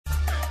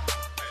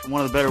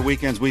One of the better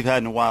weekends we've had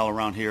in a while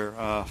around here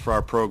for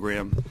our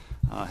program.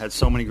 Had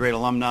so many great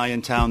alumni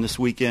in town this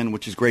weekend,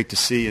 which is great to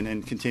see,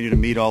 and continue to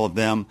meet all of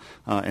them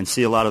and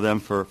see a lot of them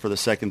for the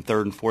second,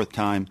 third, and fourth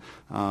time.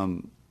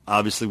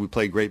 Obviously, we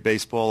played great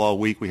baseball all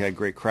week. We had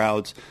great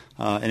crowds,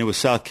 and it was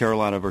South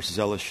Carolina versus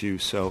LSU.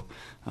 So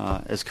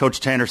as Coach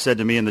Tanner said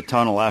to me in the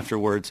tunnel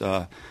afterwards,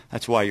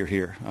 that's why you're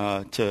here,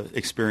 to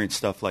experience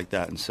stuff like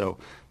that. And so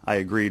I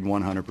agreed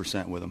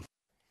 100% with him.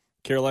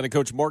 Carolina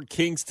coach Mark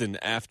Kingston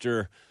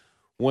after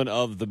one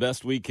of the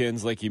best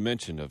weekends, like you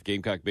mentioned, of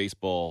Gamecock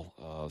baseball,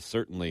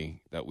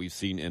 certainly that we've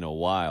seen in a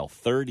while.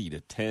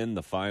 30-10,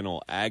 the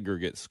final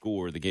aggregate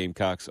score, the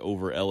Gamecocks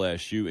over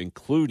LSU,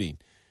 including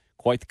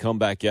quite the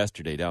comeback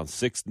yesterday, down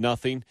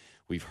 6-0.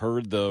 We've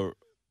heard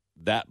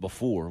that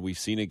before. We've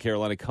seen a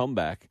Carolina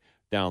comeback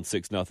down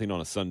 6-0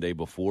 on a Sunday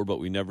before, but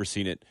we haven't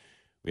seen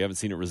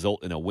it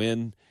result in a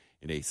win,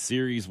 in a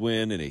series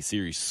win, in a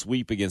series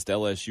sweep against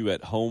LSU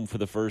at home for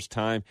the first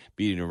time,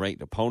 beating a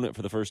ranked opponent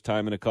for the first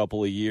time in a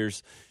couple of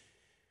years.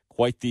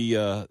 Quite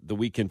the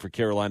weekend for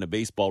Carolina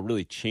baseball.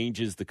 Really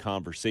changes the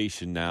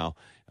conversation now.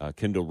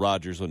 Kendall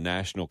Rogers, a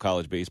national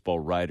college baseball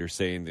writer,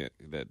 saying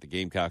that the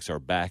Gamecocks are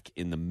back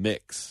in the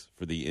mix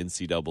for the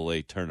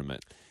NCAA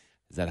tournament.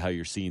 Is that how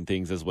you're seeing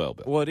things as well,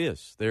 Bill? Well, it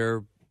is.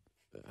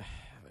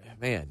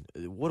 Man,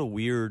 what a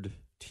weird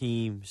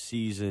team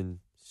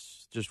season,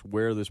 just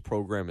where this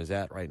program is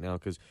at right now,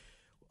 because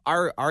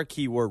our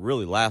key word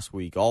really last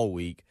week, all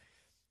week,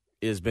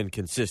 has been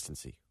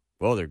consistency.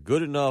 Well, they're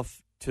good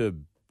enough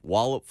to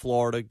wallop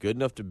Florida, good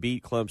enough to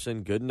beat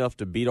Clemson, good enough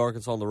to beat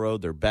Arkansas on the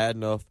road. They're bad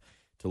enough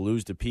to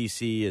lose to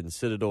PC and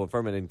Citadel and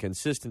Furman, and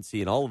consistency,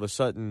 and all of a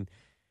sudden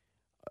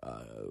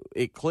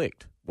it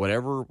clicked.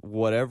 Whatever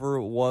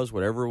it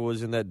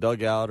was in that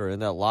dugout or in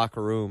that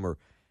locker room, or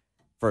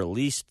for at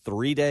least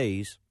 3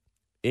 days,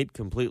 it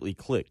completely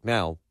clicked.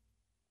 Now,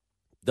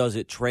 does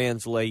it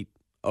translate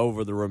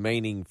over the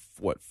remaining,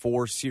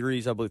 4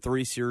 series, I believe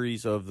 3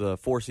 series of the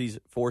 4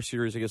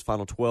 series, I guess,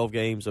 final 12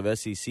 games of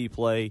SEC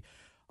play,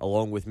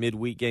 along with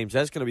midweek games?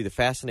 That's going to be the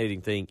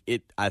fascinating thing.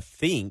 It, I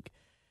think,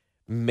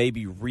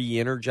 maybe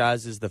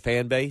re-energizes the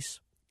fan base.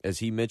 As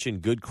he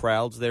mentioned, good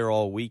crowds there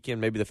all weekend.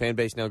 Maybe the fan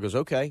base now goes,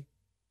 okay,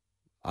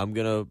 I'm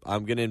gonna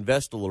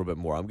invest a little bit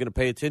more. I'm going to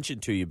pay attention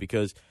to you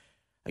because,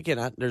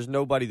 again, there's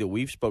nobody that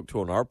we've spoke to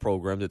on our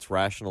program that's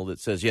rational that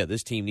says, yeah,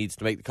 this team needs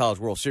to make the College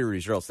World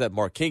Series or else that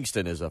Mark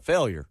Kingston is a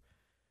failure.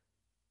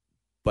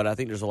 But I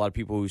think there's a lot of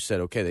people who said,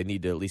 okay, they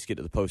need to at least get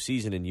to the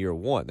postseason in year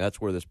one. That's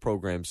where this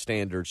program's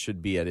standard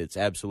should be at its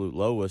absolute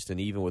lowest. And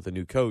even with a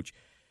new coach,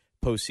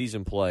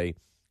 postseason play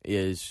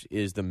is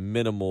the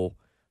minimal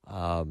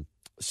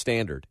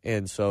standard.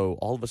 And so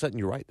all of a sudden,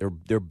 you're right.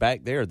 They're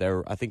back there.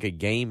 They're, I think, a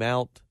game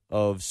out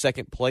of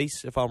second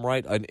place, if I'm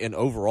right, and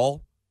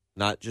overall.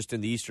 Not just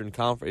in the Eastern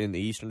Conference, in the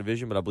Eastern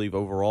Division, but I believe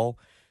overall.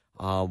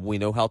 We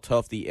know how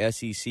tough the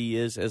SEC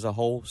is as a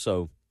whole,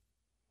 so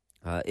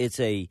it's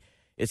an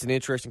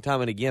interesting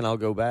time. And again, I'll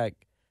go back.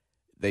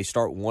 They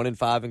start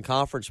 1-5 in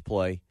conference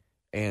play,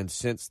 and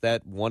since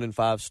that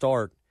 1-5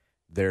 start,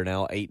 they're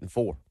now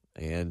 8-4.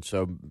 And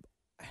so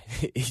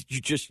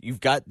you've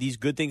got these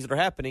good things that are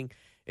happening,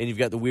 and you've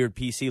got the weird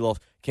PC loss.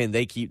 Can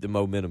they keep the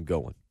momentum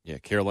going? Yeah,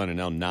 Carolina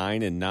now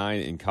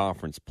 9-9 in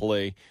conference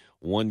play.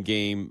 1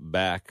 game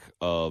back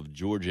of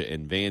Georgia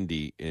and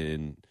Vandy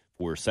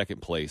for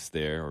second place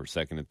there, or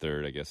second and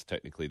third, I guess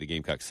technically. The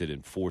Gamecocks sit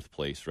in 4th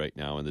place right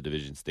now in the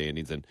division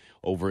standings. And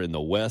over in the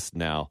West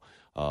now,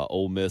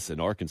 Ole Miss and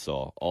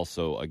Arkansas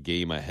also a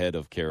game ahead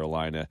of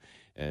Carolina,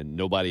 and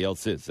nobody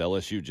else is.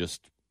 LSU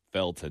just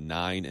fell to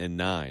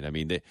 9-9. I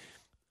mean,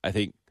 I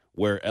think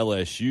where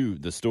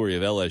LSU, the story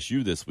of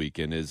LSU this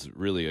weekend is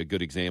really a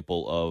good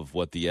example of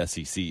what the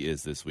SEC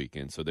is this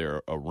weekend. So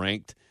they're a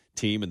ranked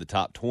team in the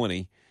top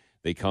 20.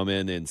 They come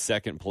in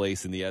second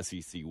place in the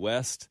SEC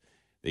West.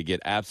 They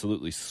get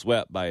absolutely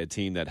swept by a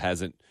team that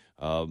hasn't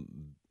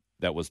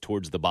that was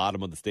towards the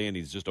bottom of the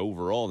standings just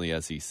overall in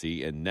the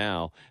SEC. And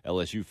now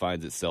LSU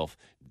finds itself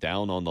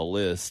down on the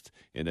list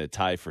in a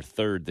tie for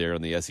third there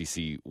in the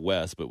SEC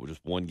West, but with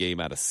just 1 game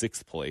out of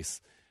 6th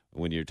place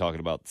when you're talking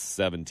about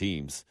 7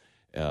 teams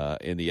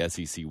in the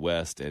SEC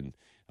West. And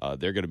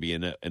they're going to be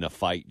in a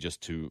fight just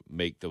to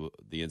make the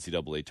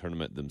NCAA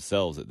tournament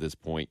themselves at this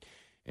point.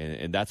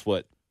 And that's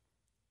what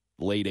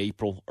late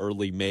April,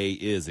 early May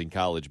is in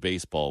college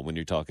baseball when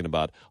you're talking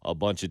about a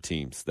bunch of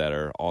teams that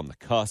are on the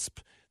cusp.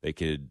 They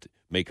could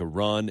make a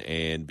run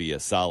and be a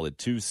solid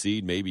 2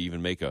 seed, maybe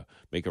even make a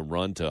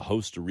run to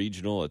host a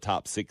regional, a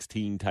top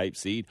 16 type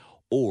seed,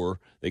 or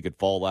they could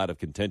fall out of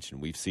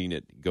contention. We've seen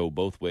it go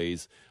both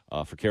ways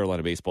for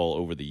Carolina baseball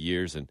over the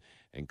years, and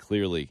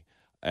clearly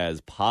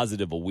as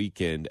positive a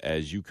weekend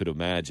as you could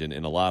imagine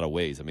in a lot of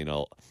ways. I mean,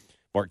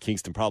 Mark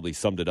Kingston probably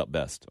summed it up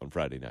best on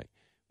Friday night.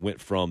 Went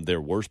from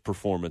their worst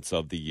performance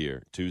of the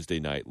year,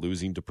 Tuesday night,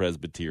 losing to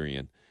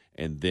Presbyterian,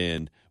 and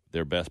then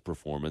their best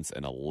performance,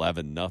 an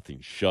 11-0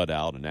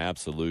 shutout, an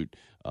absolute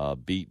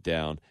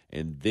beatdown,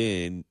 and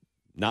then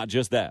not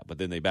just that, but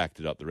then they backed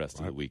it up the rest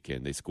of the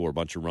weekend. They score a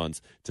bunch of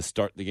runs to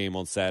start the game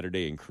on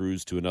Saturday and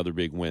cruise to another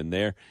big win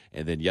there.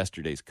 And then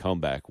yesterday's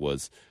comeback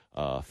was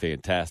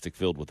fantastic,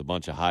 filled with a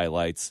bunch of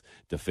highlights.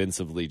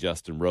 Defensively,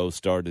 Justin Rose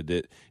started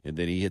it, and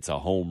then he hits a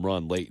home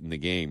run late in the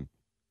game.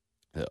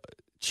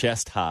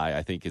 Chest high,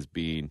 I think, is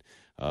being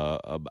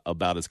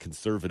about as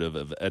conservative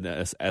of an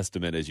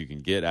estimate as you can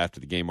get. After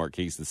the game, Mark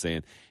Kingston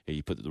saying, hey,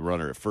 you put the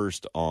runner at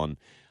first on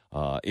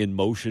in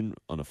motion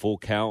on a full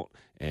count,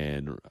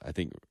 and I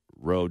think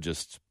Rowe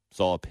just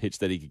saw a pitch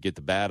that he could get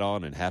the bat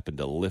on and happened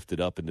to lift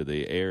it up into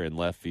the air in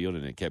left field,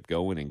 and it kept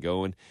going and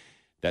going.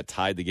 That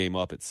tied the game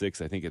up at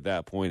 6, I think, at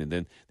that point. And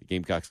then the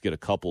Gamecocks get a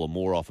couple of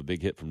more off a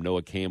big hit from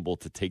Noah Campbell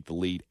to take the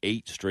lead.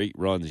 8 straight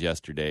runs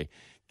yesterday.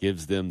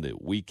 Gives them the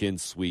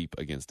weekend sweep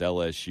against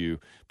LSU.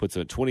 Puts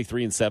them at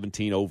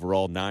 23-17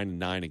 overall,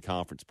 9-9 in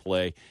conference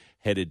play.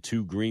 Headed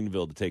to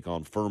Greenville to take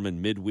on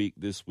Furman midweek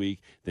this week,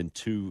 then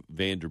to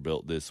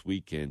Vanderbilt this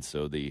weekend.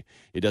 So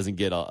it doesn't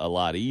get a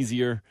lot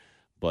easier,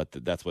 but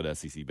that's what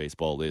SEC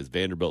baseball is.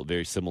 Vanderbilt,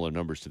 very similar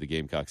numbers to the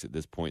Gamecocks at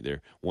this point.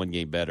 They're one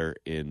game better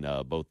in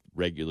both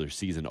regular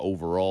season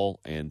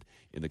overall and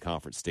in the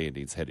conference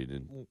standings headed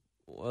in.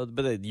 Well,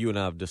 but you and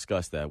I have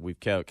discussed that. We've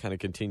kind of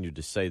continued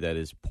to say that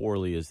as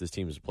poorly as this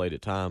team has played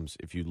at times.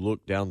 If you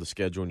look down the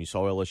schedule and you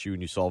saw LSU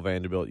and you saw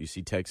Vanderbilt, you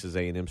see Texas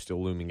A&M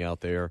still looming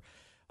out there.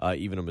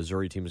 Even a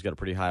Missouri team has got a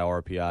pretty high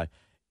RPI.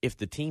 If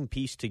the team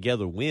pieced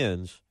together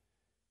wins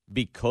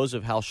because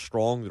of how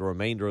strong the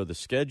remainder of the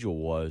schedule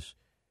was,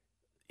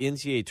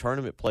 NCAA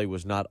tournament play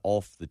was not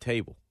off the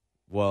table.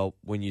 Well,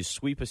 when you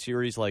sweep a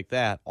series like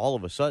that, all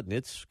of a sudden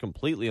it's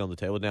completely on the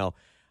table. Now,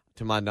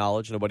 to my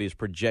knowledge, nobody is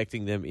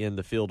projecting them in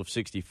the field of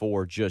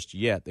 64 just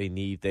yet.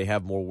 They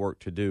have more work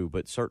to do.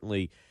 But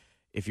certainly,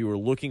 if you were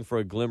looking for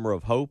a glimmer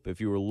of hope, if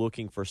you were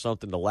looking for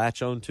something to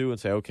latch on to and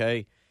say,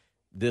 okay,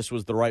 this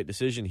was the right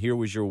decision, here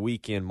was your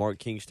weekend, Mark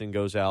Kingston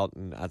goes out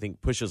and I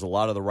think pushes a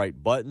lot of the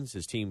right buttons.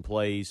 His team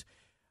plays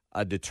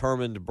a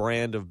determined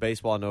brand of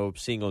baseball. I know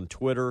seeing on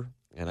Twitter,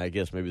 and I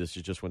guess maybe this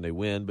is just when they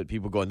win, but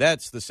people going,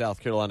 that's the South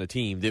Carolina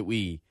team that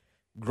we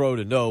grow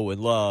to know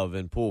and love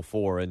and pull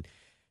for. And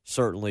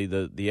certainly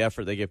the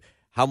effort they give.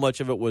 How much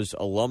of it was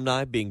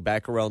alumni being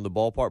back around the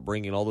ballpark,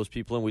 bringing all those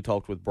people in? We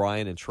talked with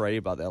Brian and Trey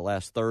about that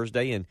last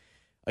Thursday. And,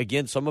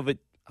 again, some of it,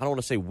 I don't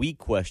want to say we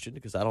questioned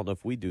because I don't know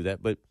if we do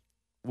that, but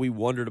we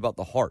wondered about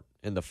the heart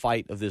and the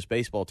fight of this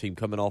baseball team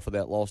coming off of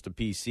that loss to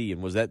PC.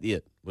 And was that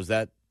it? Was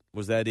that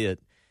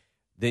it?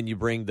 Then you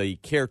bring the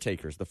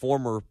caretakers, the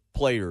former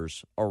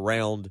players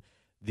around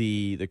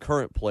the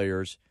current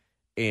players,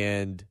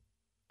 and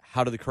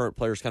how do the current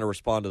players kind of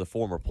respond to the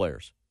former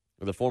players?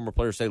 Or the former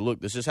players say, look,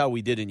 this is how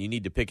we did it, and you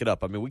need to pick it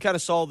up. I mean, we kind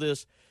of saw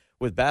this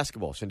with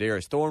basketball.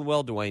 Sindarius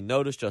Thornwell, Dwayne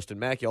Notice, Justin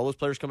Mackey, all those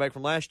players come back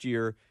from last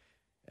year,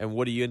 and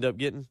what do you end up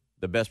getting?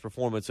 The best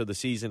performance of the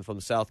season from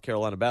the South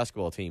Carolina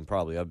basketball team,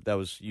 probably. That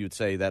was, you'd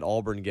say, that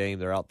Auburn game.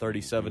 They're out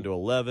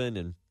 37-11,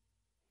 and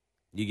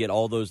you get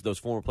all those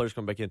former players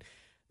come back in.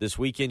 This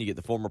weekend, you get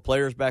the former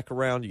players back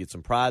around. You get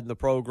some pride in the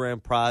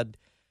program,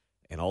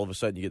 and all of a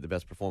sudden you get the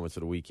best performance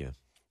of the weekend.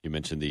 You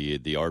mentioned the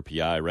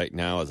RPI right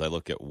now. As I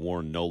look at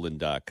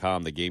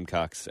WarrenNolan.com, the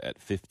Gamecocks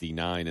at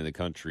 59 in the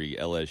country.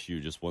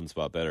 LSU just one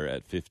spot better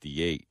at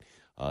 58.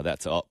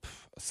 That's up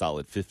a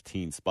solid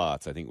 15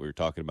 spots. I think we were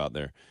talking about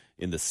there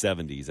in the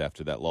 70s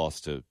after that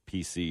loss to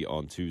PC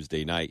on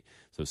Tuesday night.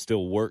 So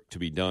still work to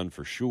be done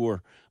for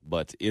sure,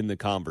 but in the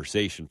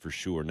conversation for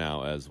sure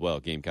now as well.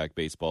 Gamecock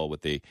baseball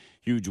with a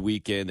huge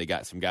weekend. They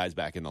got some guys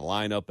back in the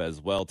lineup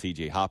as well.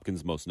 TJ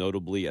Hopkins most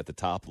notably at the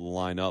top of the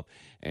lineup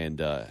and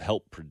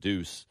helped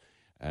produce.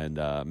 And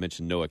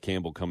mentioned Noah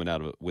Campbell coming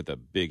out with a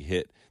big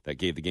hit that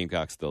gave the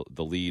Gamecocks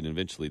the lead and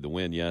eventually the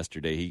win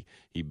yesterday.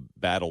 He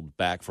battled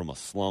back from a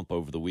slump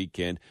over the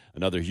weekend.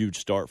 Another huge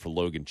start for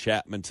Logan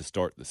Chapman to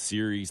start the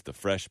series, the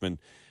freshman.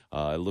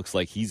 It looks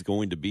like he's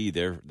going to be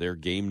their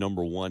game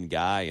number one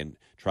guy and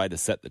try to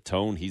set the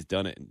tone. He's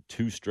done it in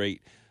 2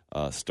 straight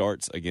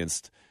starts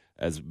against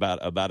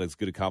about as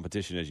good a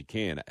competition as you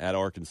can at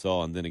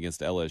Arkansas and then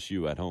against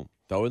LSU at home.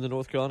 Though in the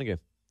North Carolina game.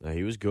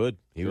 He was good.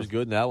 He was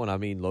good in that one. I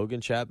mean,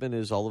 Logan Chapman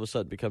is all of a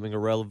sudden becoming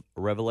a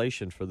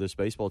revelation for this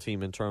baseball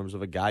team in terms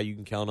of a guy you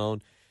can count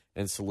on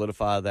and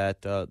solidify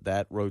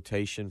that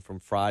rotation from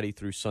Friday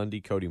through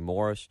Sunday. Cody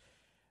Morris,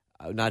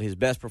 not his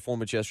best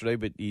performance yesterday,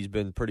 but he's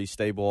been pretty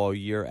stable all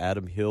year.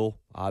 Adam Hill,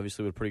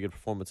 obviously, with a pretty good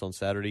performance on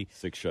Saturday.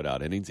 6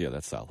 shutout innings. Yeah,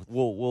 that's solid.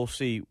 We'll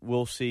see.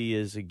 We'll see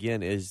as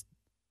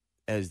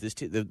this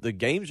team, the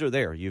games are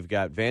there. You've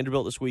got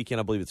Vanderbilt this weekend.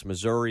 I believe it's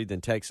Missouri,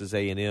 then Texas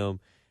A&M.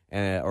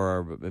 I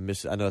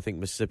think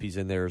Mississippi's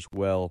in there as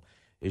well,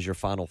 is your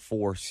Final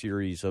Four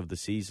series of the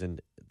season.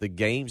 The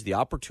games, the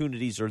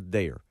opportunities are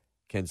there.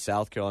 Can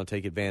South Carolina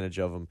take advantage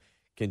of them,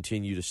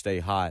 continue to stay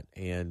hot,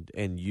 and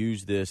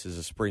use this as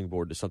a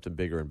springboard to something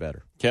bigger and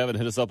better? Kevin,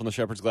 hit us up on the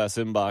Shepherd's Glass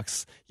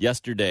inbox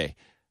yesterday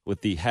with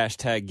the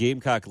hashtag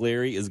Gamecock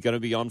Larry is going to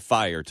be on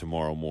fire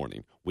tomorrow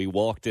morning. We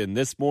walked in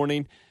this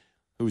morning.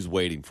 Who's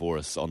waiting for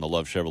us on the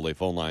Love Chevrolet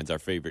phone lines? Our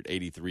favorite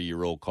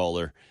 83-year-old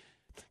caller,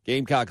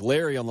 Gamecock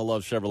Larry on the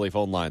Love Chevrolet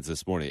phone lines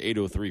this morning,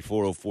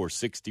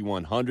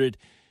 803-404-6100.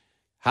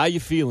 How you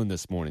feeling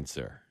this morning,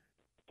 sir?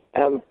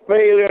 I'm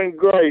feeling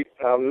great.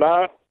 I'm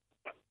not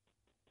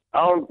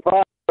on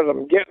fire, but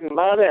I'm getting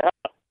mighty hot.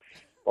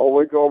 Or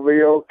we're going to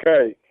be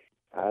okay.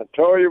 I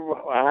told you,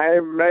 I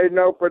ain't made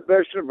no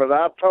prediction, but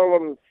I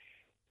told them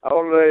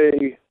on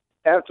the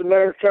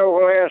afternoon show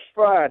last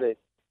Friday,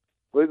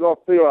 we're going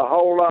to feel a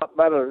whole lot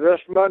better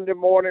this Monday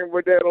morning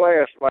we did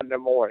last Monday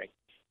morning.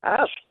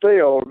 I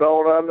still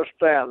don't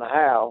understand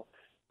how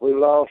we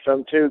lost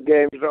them 2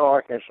 games to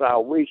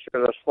Arkansas. We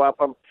should have swept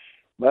them,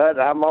 but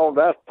I'm on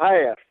that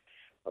path.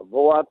 But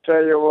boy, I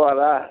tell you what,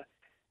 I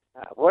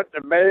went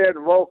to bed,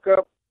 woke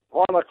up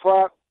 1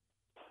 o'clock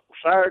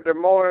Saturday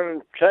morning,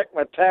 and checked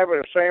my tablet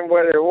and seen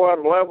whether it was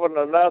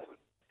 11-0.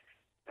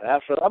 And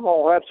I said, I'm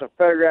going to have to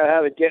figure out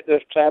how to get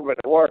this tablet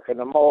to work in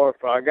the morning.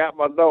 So I got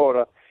my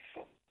daughter.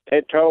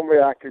 They told me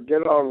I could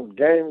get on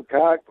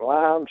Gamecock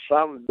line,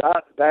 some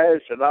dot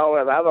dash and all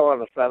that. I don't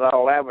understand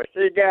all that, but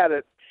she got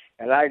it.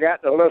 And I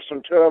got to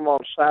listen to them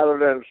on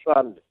Saturday and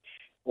Sunday.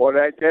 Well,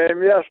 that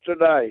game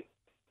yesterday,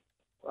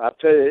 I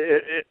tell you,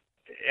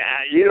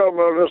 you don't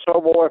know this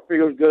old boy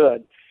feels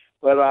good.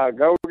 But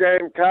go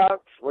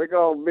Gamecocks, we're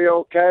going to be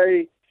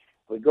okay.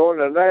 We're going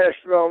to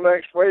Nashville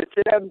next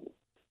weekend.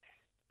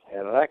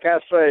 And like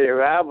I say,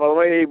 I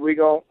believe we're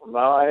going to,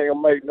 I ain't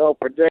going to make no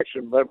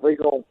prediction, but we're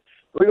going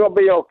to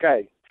be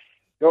okay.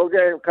 Go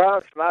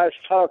Gamecocks, nice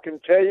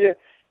talking to you.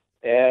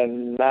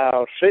 And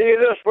I'll see you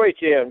this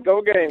weekend.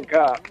 Go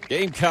Gamecock.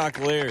 Gamecock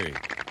Larry.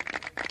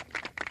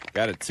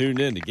 Got it tuned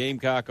in to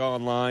Gamecock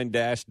Online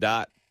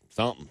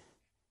 --something.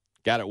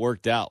 Got it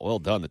worked out. Well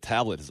done. The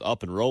tablet is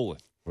up and rolling.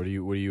 What are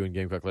you and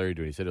Gamecock Larry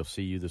doing? He said he'll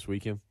see you this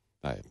weekend.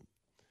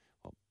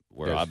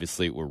 We're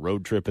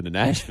road tripping to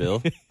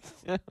Nashville.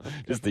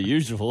 Just the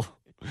usual SEC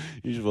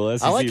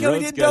I like how road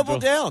he didn't schedule. double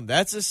down.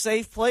 That's a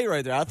safe play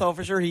right there. I thought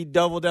for sure he'd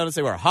double down and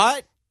say we're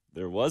hot.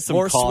 There was some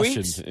More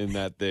caution sweeps. in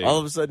that thing. All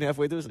of a sudden,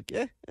 halfway through, it's like,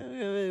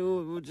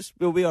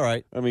 we'll be all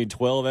right. I mean,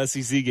 12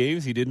 SEC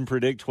games. He didn't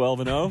predict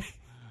 12-0.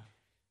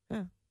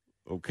 Yeah.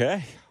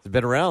 Okay. He's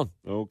been around.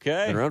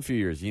 Okay. Been around a few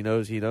years. He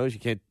knows. You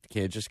can't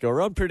just go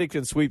around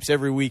predicting sweeps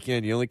every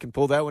weekend. You only can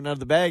pull that one out of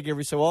the bag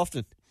every so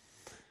often.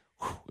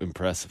 Whew,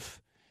 impressive.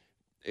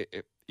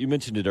 You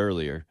mentioned it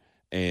earlier,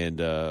 and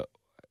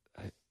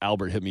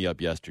Albert hit me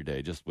up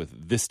yesterday just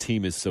with this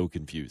team is so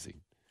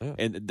confusing. Yeah.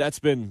 And that's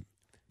been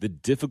the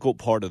difficult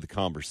part of the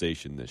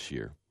conversation this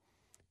year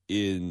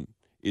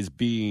is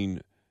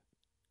being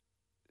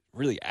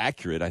really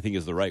accurate, I think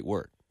is the right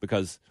word,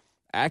 because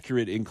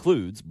accurate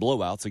includes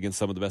blowouts against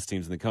some of the best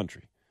teams in the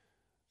country.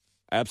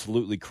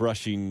 Absolutely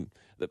crushing.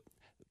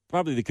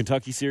 Probably the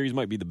Kentucky series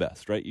might be the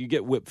best, right? You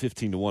get whipped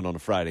 15-1 on a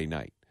Friday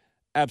night.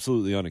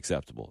 Absolutely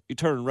unacceptable. You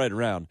turn right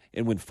around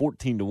and win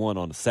 14-1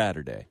 on a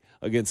Saturday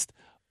against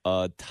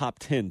a top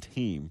 10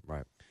 team.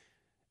 Right.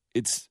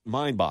 It's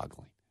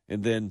mind-boggling.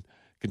 And then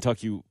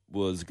Kentucky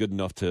was good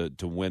enough to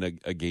win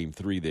a game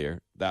 3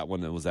 there. That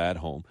one was at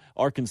home.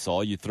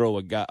 Arkansas, you throw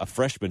a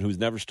freshman who's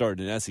never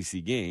started an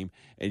SEC game,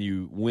 and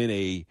you win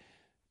a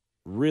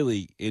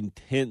really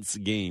intense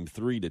game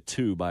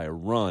 3-2 by a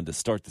run to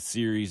start the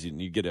series,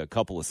 and you get a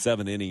couple of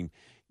 7-inning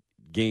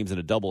games and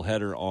a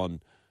doubleheader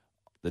on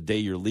the day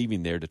you're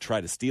leaving there to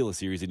try to steal a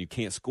series, and you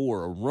can't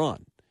score a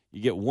run.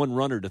 You get one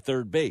runner to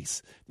third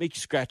base. Make you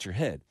scratch your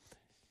head.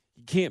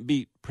 You can't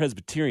beat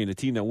Presbyterian, a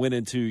team that went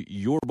into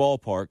your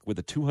ballpark with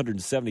a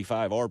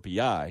 275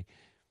 RPI,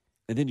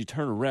 and then you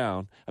turn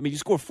around. I mean, you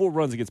score 4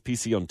 runs against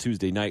PC on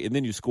Tuesday night, and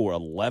then you score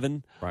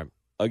 11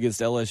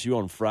 against LSU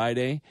on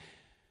Friday.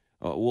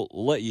 We'll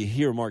let you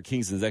hear Mark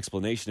Kingston's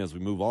explanation as we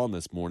move on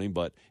this morning,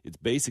 but it's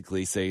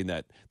basically saying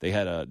that they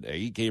had an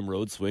 8-game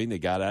road swing. They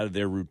got out of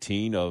their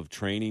routine of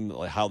training,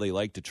 how they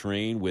like to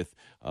train with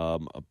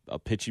a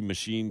pitching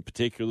machine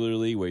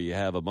particularly, where you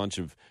have a bunch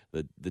of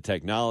the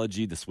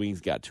technology. The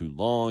swings got too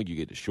long. You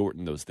get to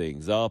shorten those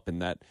things up,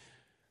 and that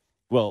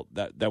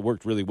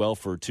worked really well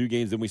for 2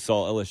 games. Then we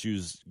saw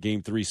LSU's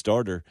Game 3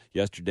 starter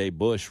yesterday,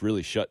 Bush,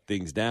 really shut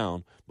things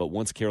down. But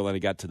once Carolina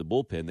got to the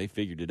bullpen, they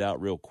figured it out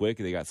real quick.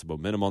 They got some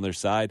momentum on their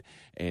side.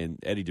 And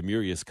Eddie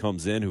Demurius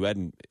comes in, who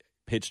hadn't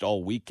pitched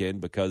all weekend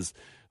because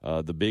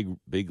the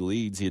big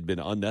leads, he had been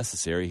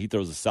unnecessary. He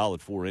throws a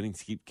solid 4 innings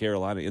to keep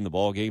Carolina in the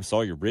ballgame.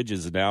 Sawyer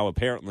Bridges now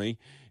apparently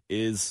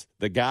is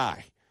the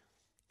guy.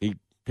 He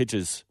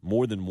pitches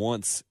more than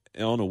once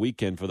on a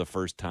weekend for the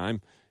first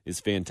time. Is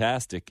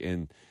fantastic.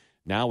 And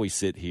now we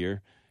sit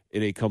here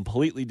in a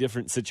completely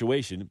different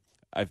situation.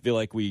 I feel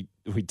like we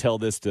tell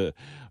this to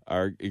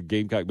our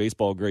Gamecock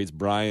baseball greats,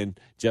 Brian,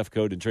 Jeff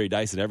Code, and Trey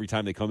Dyson, every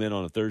time they come in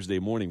on a Thursday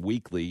morning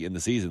weekly in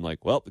the season.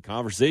 Like, well, the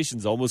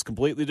conversation's almost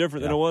completely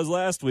different than it was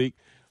last week.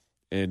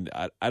 And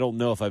I don't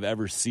know if I've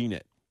ever seen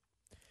it.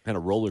 Kind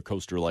of roller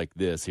coaster like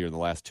this here in the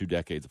last 2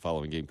 decades of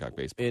following Gamecock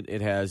baseball.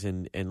 It has,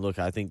 and look,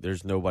 I think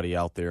there's nobody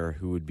out there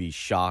who would be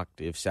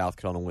shocked if South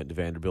Carolina went to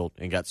Vanderbilt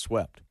and got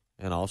swept.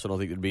 And I also don't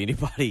think there'd be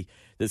anybody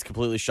that's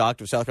completely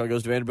shocked if South Carolina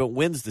goes to Vanderbilt and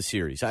wins the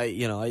series.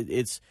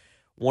 It's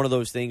one of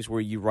those things where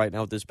you right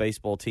now with this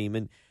baseball team,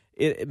 and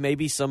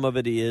maybe some of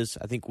it is.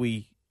 I think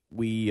we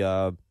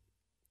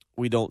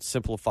don't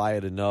simplify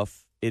it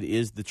enough. It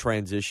is the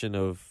transition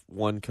of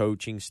one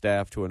coaching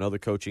staff to another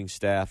coaching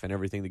staff and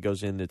everything that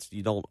goes in.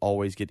 You don't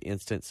always get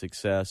instant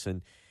success,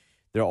 and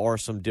there are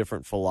some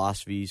different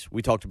philosophies.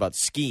 We talked about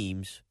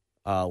schemes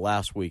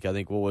last week. I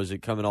think, what was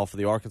it, coming off of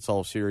the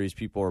Arkansas series,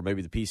 people, or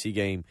maybe the PC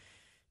game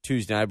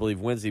Tuesday, I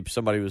believe Wednesday,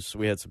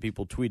 we had some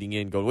people tweeting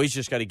in going, we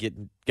just got to get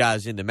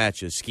guys in to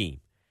match a scheme.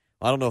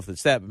 I don't know if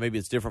it's that, but maybe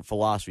it's different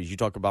philosophies. You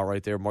talk about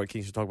right there, Mark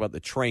Kingston talked about the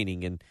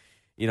training and,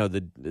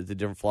 the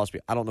different philosophy.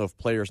 I don't know if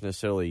players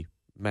necessarily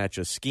match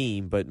a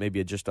scheme, but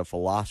maybe just a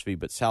philosophy.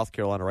 But South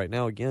Carolina right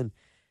now, again,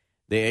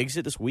 they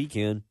exit this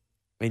weekend,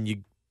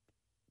 and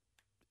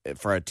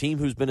for a team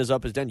who's been as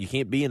up as down, you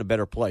can't be in a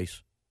better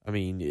place. I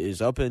mean,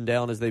 as up and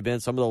down as they've been,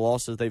 some of the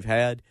losses they've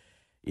had,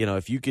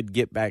 if you could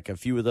get back a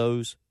few of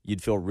those,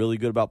 you'd feel really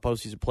good about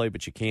postseason play,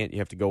 but you can't. You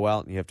have to go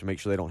out, and you have to make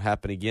sure they don't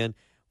happen again.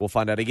 We'll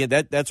find out again.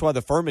 That's why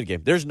the Furman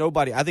game,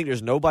 I think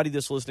there's nobody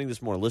that's listening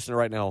this morning, listening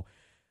right now,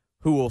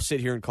 who will sit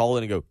here and call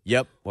in and go,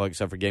 yep, well,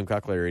 except for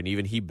Gamecock Larry, and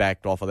even he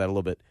backed off of that a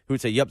little bit, who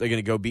would say, yep, they're going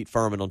to go beat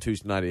Furman on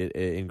Tuesday night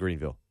in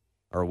Greenville,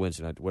 or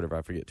Wednesday night, whatever,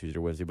 I forget, Tuesday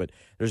or Wednesday. But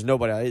there's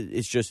nobody.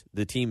 It's just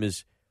the team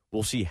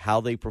we'll see how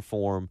they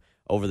perform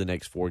over the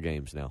next 4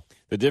 games now.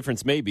 The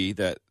difference may be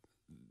that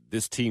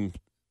this team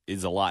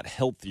is a lot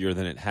healthier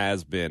than it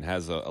has been,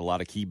 has a lot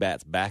of key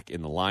bats back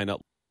in the lineup.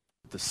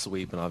 The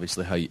sweep and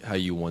obviously how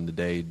you won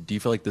today. Do you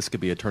feel like this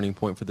could be a turning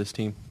point for this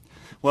team?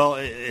 Well,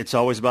 it's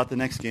always about the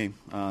next game.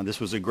 This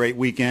was a great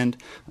weekend.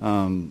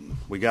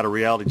 We got a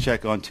reality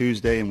check on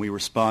Tuesday, and we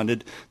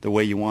responded the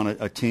way you want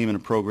a team and a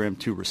program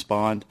to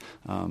respond.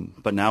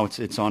 But now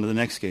it's on to the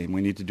next game.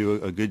 We need to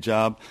do a good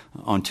job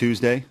on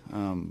Tuesday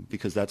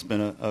because that's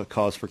been a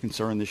cause for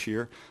concern this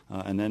year.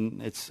 And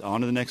then it's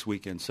on to the next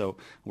weekend. So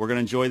we're going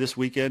to enjoy this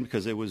weekend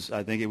because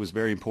I think it was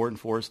very important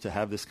for us to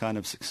have this kind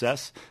of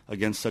success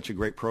against such a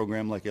great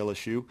program like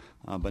LSU.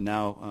 But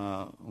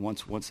now,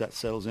 once that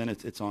settles in,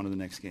 it's on to the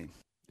next game.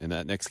 And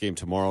that next game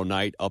tomorrow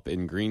night up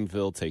in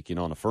Greenville, taking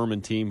on a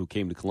Furman team who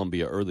came to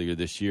Columbia earlier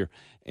this year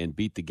and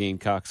beat the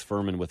Gamecocks.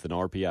 Furman with an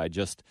RPI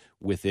just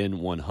within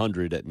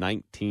 100 at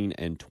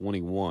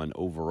 19-21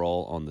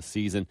 overall on the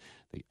season.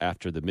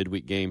 After the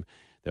midweek game,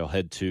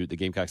 the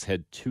Gamecocks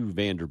head to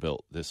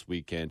Vanderbilt this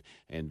weekend.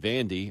 And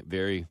Vandy,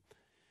 very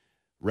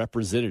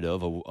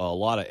representative of a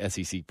lot of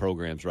SEC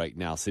programs right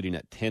now, sitting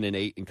at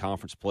 10-8 in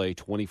conference play,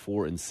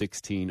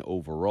 24-16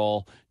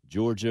 overall.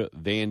 Georgia,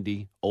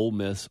 Vandy, Ole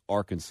Miss,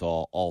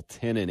 Arkansas, all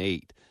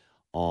 10-8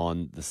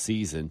 on the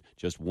season,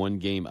 just one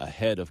game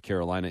ahead of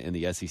Carolina in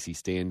the SEC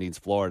standings.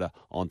 Florida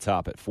on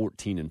top at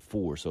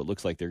 14-4, so it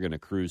looks like they're going to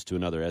cruise to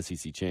another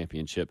SEC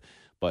championship.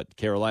 But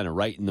Carolina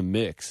right in the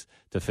mix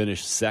to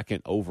finish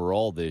second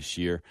overall this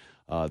year.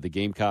 The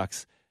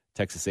Gamecocks,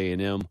 Texas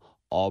A&M,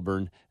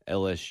 Auburn,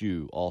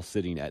 LSU, all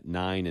sitting at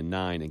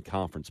 9-9 in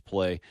conference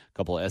play. A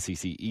couple of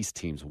SEC East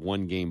teams,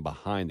 one game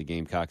behind the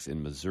Gamecocks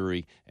in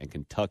Missouri, and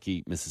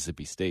Kentucky,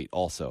 Mississippi State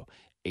also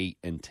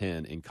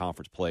 8-10 in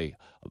conference play.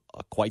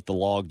 Quite the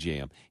log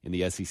jam in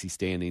the SEC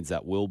standings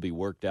that will be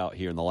worked out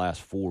here in the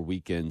last 4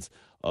 weekends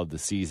of the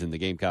season. The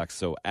Gamecocks,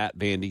 so at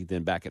Vandy,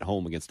 then back at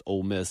home against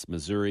Ole Miss,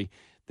 Missouri,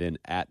 then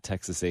at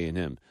Texas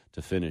A&M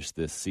to finish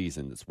this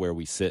season. That's where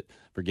we sit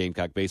for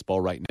Gamecock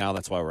baseball right now.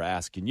 That's why we're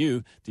asking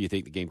you, do you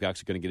think the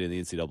Gamecocks are going to get in the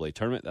NCAA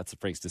tournament? That's the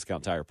Frank's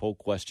Discount Tire poll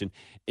question.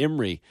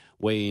 Emery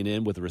weighing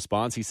in with a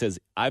response. He says,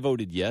 I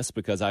voted yes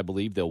because I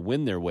believe they'll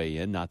win their way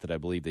in, not that I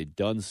believe they've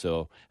done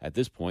so at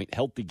this point.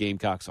 Healthy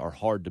Gamecocks are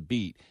hard to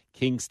beat.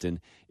 Kingston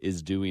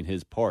is doing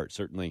his part.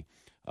 Certainly,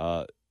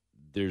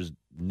 there's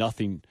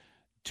nothing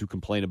to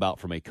complain about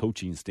from a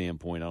coaching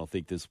standpoint, I don't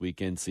think, this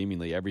weekend.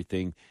 Seemingly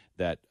everything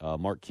that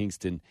Mark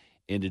Kingston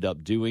ended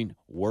up doing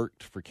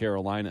worked for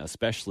Carolina,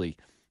 especially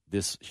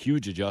this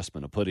huge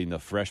adjustment of putting the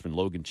freshman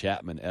Logan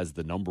Chapman as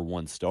the number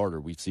 1 starter.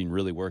 We've seen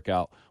really work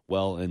out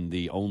well in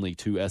the only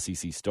 2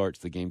 SEC starts.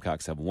 The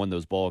Gamecocks have won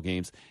those ball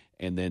games,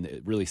 and then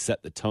it really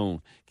set the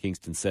tone,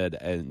 Kingston said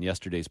in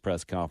yesterday's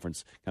press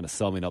conference, kind of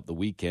summing up the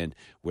weekend,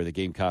 where the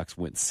Gamecocks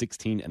went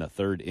 16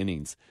 1/3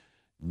 innings,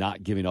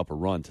 not giving up a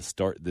run to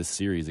start this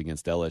series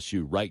against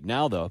LSU. Right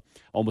now, though,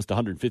 almost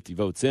 150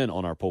 votes in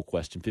on our poll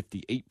question,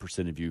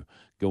 58% of you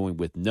going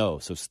with no.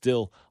 So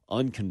still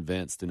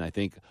unconvinced, and I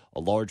think a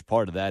large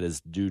part of that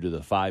is due to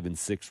the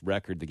 5-6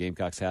 record the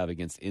Gamecocks have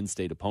against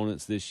in-state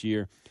opponents this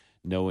year,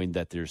 knowing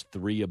that there's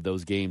 3 of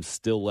those games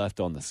still left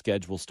on the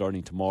schedule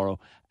starting tomorrow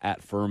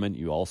at Furman.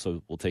 You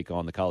also will take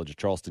on the College of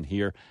Charleston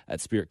here at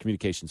Spirit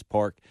Communications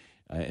Park,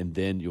 and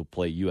then you'll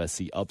play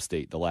USC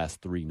upstate the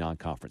last 3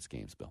 non-conference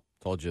games, Bill.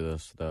 Told you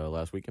this the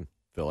last weekend.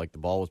 Felt like the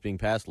ball was being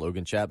passed.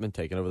 Logan Chapman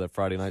taking over that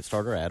Friday night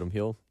starter. Adam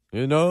Hill.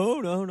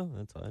 No.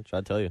 That's what I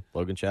tried to tell you.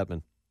 Logan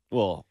Chapman.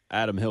 Well,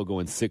 Adam Hill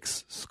going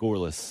 6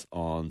 scoreless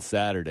on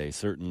Saturday.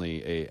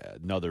 Certainly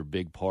another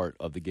big part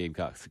of the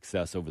Gamecock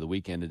success over the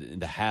weekend.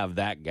 And to have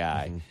that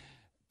guy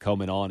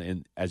coming on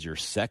and as your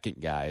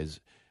second guy is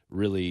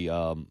really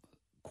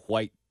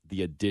quite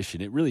the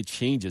addition. It really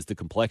changes the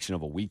complexion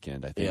of a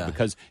weekend, I think,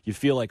 because you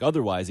feel like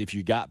otherwise if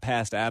you got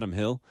past Adam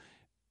Hill,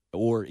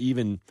 or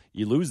even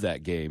you lose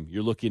that game,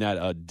 you're looking at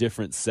a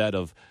different set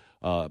of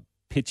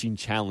pitching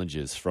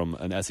challenges from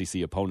an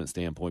SEC opponent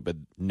standpoint. But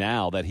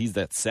now that he's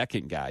that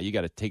second guy, you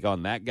got to take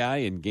on that guy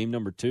in game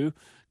number 2.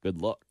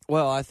 Good luck.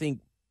 Well, I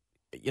think,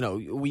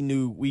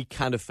 we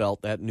kind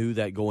of knew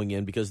that going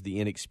in because of the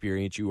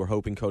inexperience. You were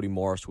hoping Cody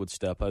Morris would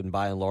step up, and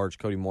by and large,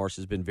 Cody Morris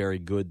has been very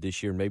good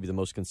this year, maybe the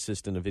most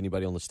consistent of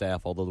anybody on the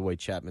staff, although the way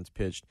Chapman's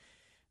pitched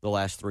the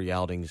last 3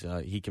 outings,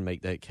 he can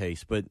make that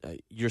case. But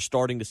you're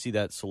starting to see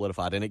that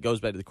solidified, and it goes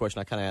back to the question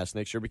I kind of asked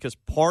next year, because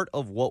part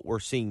of what we're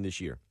seeing this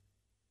year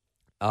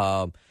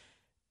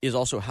is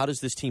also, how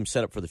does this team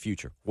set up for the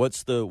future?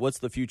 What's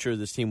the future of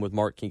this team with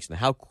Mark Kingston?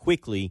 How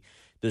quickly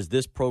does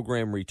this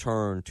program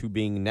return to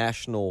being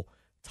national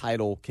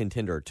title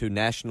contender, to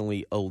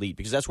nationally elite?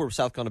 Because that's where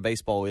South Carolina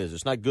baseball is.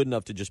 It's not good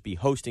enough to just be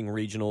hosting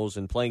regionals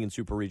and playing in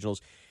super regionals.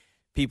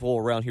 People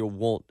around here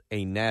want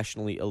a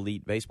nationally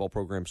elite baseball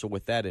program. So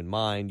with that in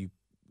mind,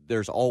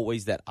 there's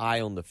always that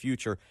eye on the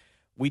future.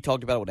 We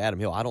talked about it with Adam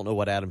Hill. I don't know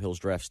what Adam Hill's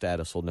draft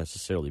status will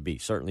necessarily be.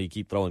 Certainly you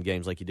keep throwing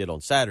games like you did on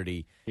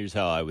Saturday. Here's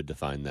how I would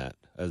define that,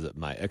 as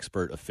my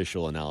expert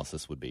official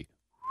analysis would be.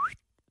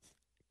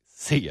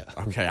 See ya.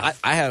 Okay.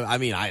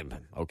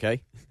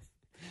 Okay.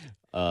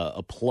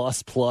 A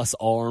plus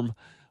arm,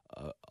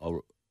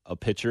 a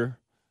pitcher,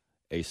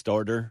 a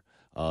starter.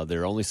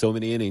 There are only so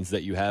many innings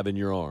that you have in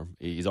your arm.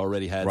 He's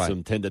already had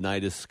some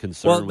tendonitis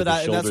concern with his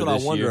shoulder that's what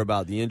this I wonder year.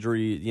 about, the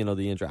injury.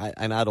 The injury.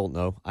 I don't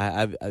know.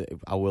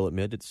 I will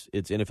admit it's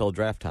NFL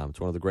draft time. It's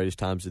one of the greatest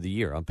times of the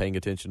year. I'm paying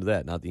attention to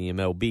that, not the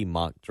MLB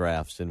mock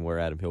drafts and where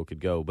Adam Hill could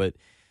go. But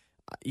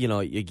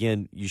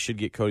again, you should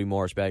get Cody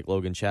Morris back,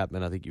 Logan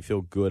Chapman. I think you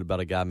feel good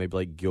about a guy maybe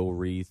like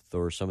Gilreath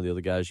or some of the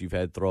other guys you've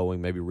had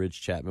throwing, maybe Ridge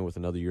Chapman with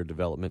another year of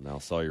development. Now,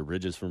 Sawyer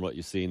Ridges, from what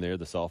you've seen there,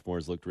 the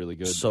sophomores looked really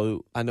good.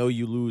 So I know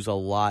you lose a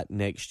lot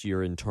next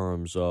year in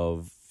terms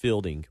of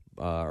fielding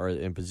or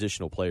in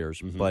positional players.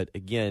 Mm-hmm. But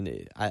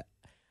again,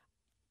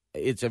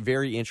 it's a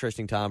very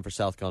interesting time for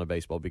South Carolina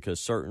baseball, because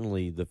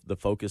certainly the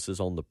focus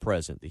is on the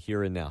present, the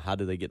here and now. How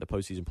do they get to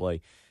postseason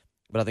play?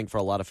 But I think for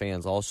a lot of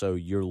fans also,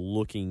 you're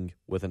looking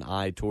with an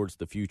eye towards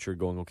the future,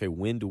 going, okay,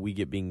 when do we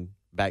get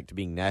back to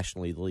being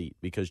nationally elite?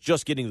 Because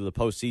just getting to the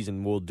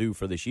postseason will do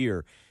for this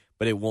year,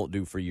 but it won't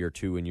do for year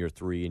 2 and year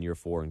 3 and year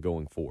 4 and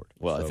going forward.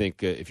 Well, I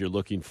think if you're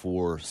looking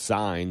for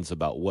signs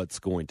about what's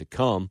going to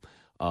come,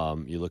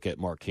 you look at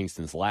Mark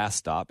Kingston's last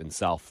stop in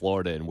South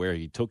Florida and where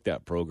he took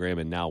that program,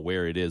 and now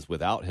where it is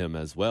without him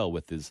as well,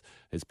 with his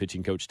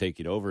pitching coach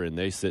taking over, and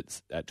they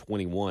sit at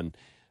 21.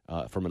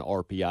 From an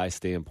RPI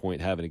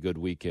standpoint, having a good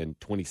weekend,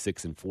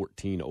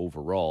 26-14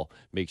 overall,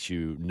 makes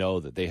you know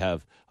that they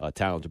have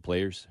talented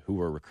players who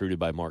were recruited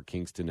by Mark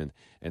Kingston,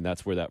 and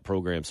that's where that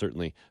program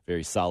certainly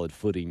very solid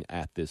footing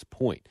at this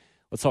point.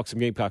 Let's talk some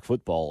Gamecock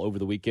football. Over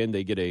the weekend,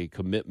 they get a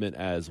commitment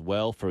as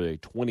well for a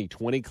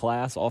 2020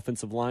 class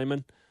offensive lineman.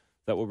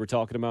 Is that what we're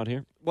talking about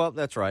here? Well,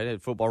 that's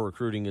right. Football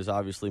recruiting is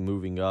obviously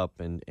moving up,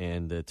 and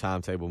the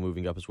timetable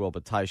moving up as well.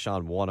 But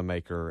Tyshawn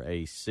Wanamaker,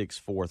 a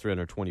 6'4",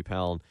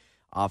 320-pound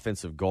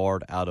offensive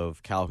guard out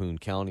of Calhoun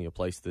County, a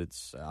place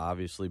that's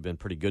obviously been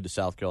pretty good to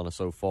South Carolina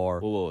so far.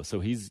 Whoa.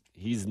 So he's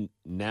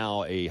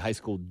now a high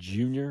school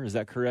junior, is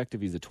that correct?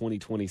 If he's a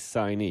 2020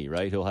 signee,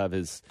 right? He'll have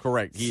his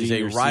correct. He's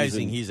a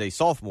rising. He's a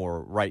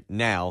sophomore right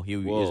now. He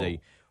is a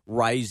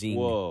rising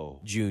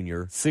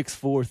junior.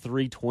 6'4",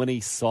 320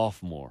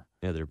 sophomore.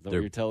 Yeah, what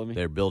you're telling me?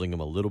 They're building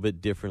him a little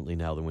bit differently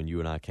now than when you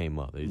and I came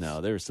up.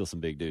 No, there were still some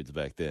big dudes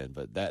back then,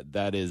 but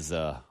that is.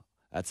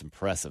 That's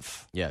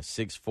impressive. Yeah,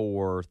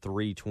 6'4",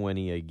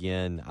 320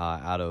 again,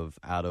 out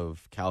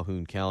of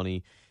Calhoun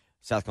County.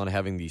 South Carolina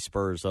having the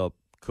Spurs Up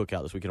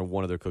cookout this weekend, or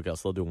one of their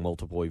cookouts. They'll do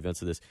multiple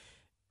events of this.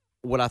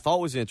 What I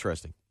thought was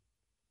interesting,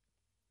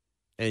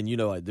 and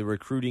the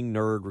recruiting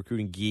nerd,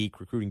 recruiting geek,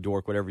 recruiting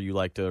dork, whatever you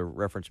like to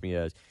reference me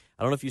as,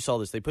 I don't know if you saw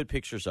this. They put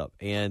pictures up,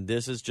 and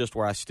this is just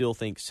where I still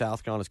think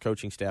South Carolina's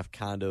coaching staff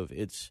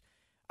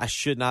I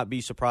should not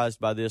be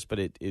surprised by this, but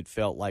it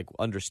felt like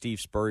under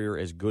Steve Spurrier,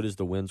 as good as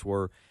the wins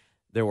were,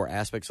 there were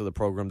aspects of the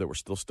program that were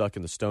still stuck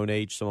in the Stone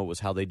Age. Some of it was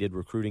how they did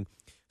recruiting.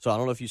 So I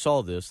don't know if you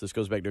saw this. This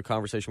goes back to a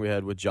conversation we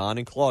had with John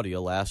and Claudia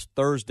last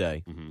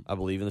Thursday, I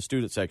believe, in the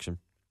student section.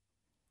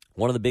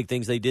 One of the big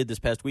things they did this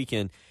past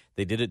weekend,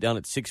 they did it down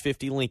at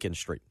 650 Lincoln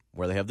Street,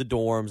 where they have the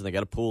dorms and they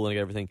got a pool and they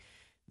got everything.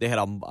 They had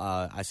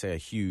I say a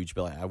huge,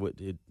 but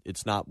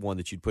it's not one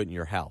that you'd put in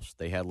your house.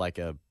 They had like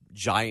a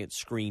giant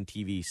screen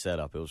TV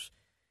setup. It was,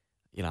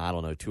 I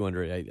don't know,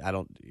 200.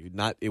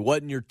 It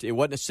wasn't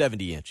a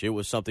 70-inch. It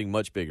was something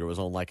much bigger. It was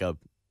on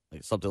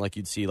something like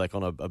you'd see like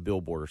on a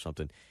billboard or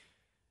something.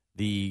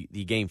 The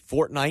game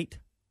Fortnite,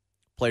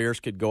 players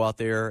could go out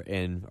there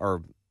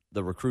or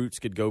the recruits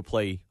could go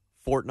play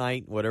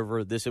Fortnite,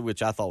 whatever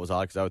which I thought was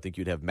odd because I would think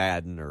you'd have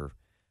Madden or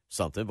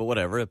something, but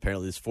whatever.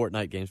 Apparently this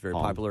Fortnite game is very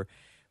popular.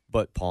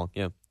 But Pong,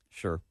 yeah,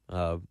 sure.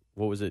 What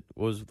was it?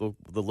 What was the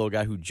little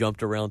guy who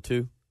jumped around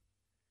too?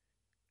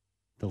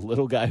 The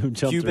little guy who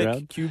jumped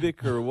around?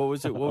 Cubic, or what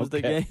was it? What was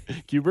the game?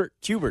 Cubert?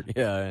 Cubert.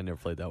 Yeah, I never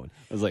played that one.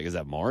 I was like, is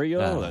that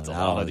Mario? That's a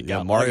lot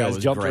of Mario guys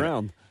jumped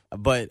around.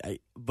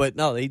 But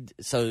no,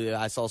 so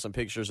I saw some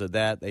pictures of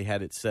that. They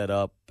had it set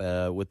up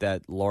with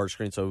that large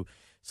screen, so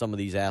some of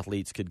these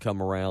athletes could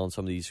come around,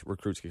 some of these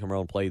recruits could come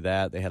around and play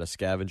that. They had a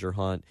scavenger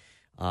hunt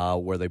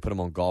where they put them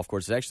on golf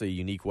courses. It's actually a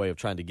unique way of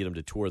trying to get them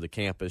to tour the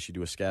campus. You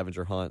do a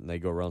scavenger hunt, and they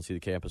go around and see the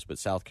campus. But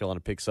South Carolina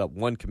picks up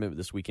one commitment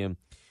this weekend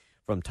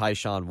from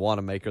Tyshawn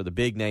Wanamaker, the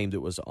big name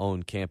that was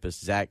on campus,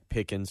 Zach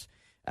Pickens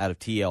out of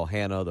T.L.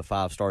 Hanna, the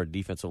 5-star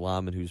defensive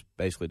lineman who's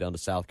basically down to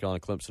South Carolina,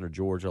 Clemson, or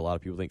Georgia. A lot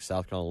of people think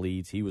South Carolina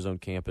leads. He was on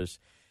campus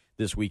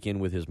this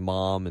weekend with his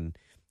mom and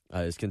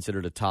is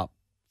considered a top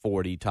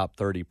 40, top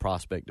 30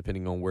 prospect,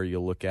 depending on where you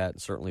look at,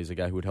 and certainly is a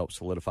guy who would help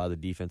solidify the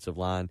defensive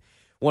line.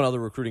 One other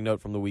recruiting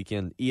note from the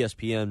weekend,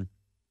 ESPN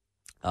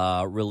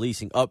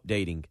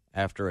updating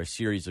after a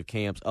series of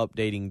camps,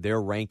 updating their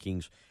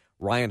rankings.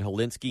 Ryan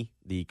Helinski,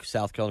 the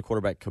South Carolina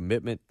quarterback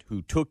commitment,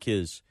 who took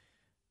his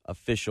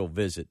official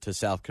visit to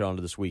South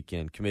Carolina this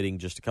weekend, committing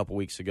just a couple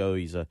weeks ago.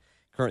 He's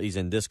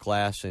in this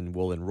class and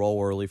will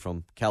enroll early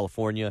from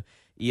California.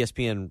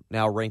 ESPN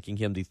now ranking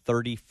him the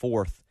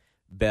 34th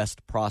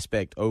best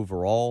prospect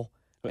overall.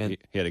 And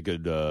he had a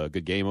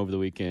good game over the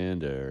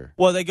weekend, or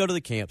well, they go to the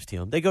camps,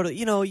 Tim. They go to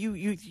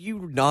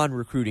you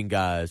non-recruiting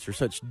guys are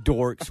such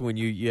dorks when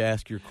you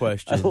ask your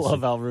questions. I love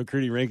how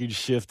recruiting rankings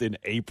shift in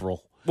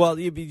April. Well,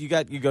 you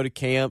go to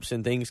camps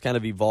and things kind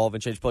of evolve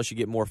and change. Plus, you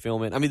get more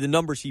filming. I mean, the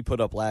numbers he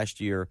put up last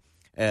year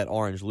at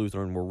Orange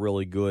Lutheran were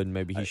really good. And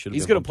maybe he should.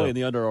 He's going to play in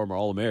the Under Armour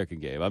All-American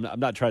game. I'm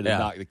not trying to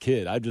knock the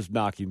kid. I'm just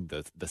knocking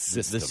the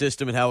system. The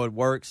system and how it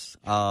works.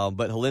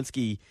 But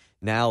Helinski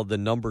now the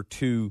number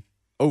 2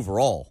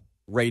 overall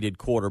rated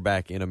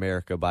quarterback in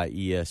America by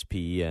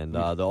ESPN.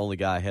 The only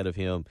guy ahead of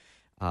him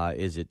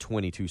is at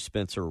 22,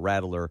 Spencer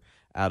Rattler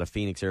out of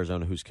Phoenix,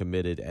 Arizona, who's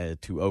committed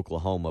to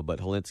Oklahoma. But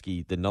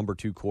Helinski, the number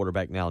 2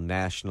 quarterback now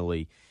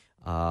nationally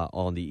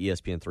on the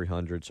ESPN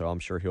 300, so I'm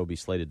sure he'll be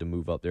slated to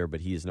move up there,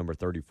 but he is number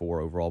 34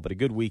 overall. But a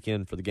good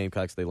weekend for the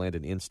Gamecocks. They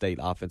landed an in-state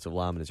offensive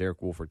lineman as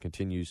Eric Wolford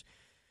continues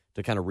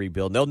to kind of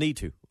rebuild. And they'll need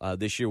to.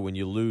 This year when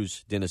you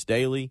lose Dennis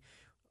Daly,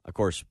 of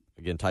course,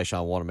 again,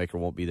 Tyshawn Wanamaker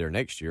won't be there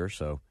next year.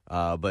 So,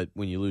 but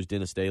when you lose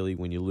Dennis Daly,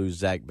 when you lose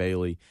Zach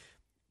Bailey,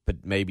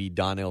 but maybe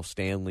Donnell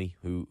Stanley,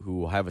 who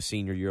will have a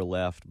senior year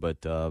left,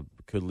 but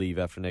could leave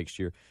after next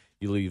year.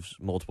 You leave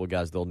multiple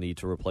guys they'll need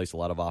to replace a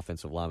lot of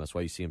offensive linemen. That's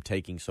why you see him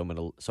taking so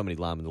many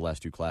linemen in the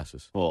last 2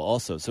 classes. Well,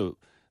 also, so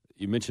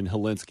you mentioned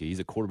Helinski. He's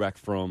a quarterback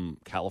from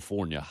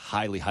California,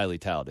 highly, highly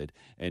touted.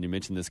 And you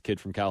mentioned this kid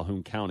from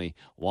Calhoun County,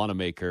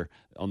 Wanamaker,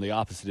 on the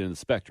opposite end of the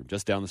spectrum,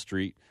 just down the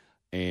street,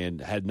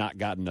 and had not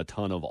gotten a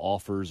ton of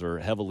offers or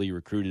heavily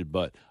recruited.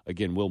 But,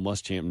 again, Will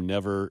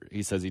Muschamp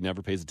he says he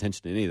never pays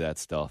attention to any of that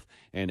stuff.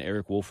 And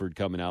Eric Wolford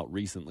coming out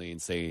recently and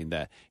saying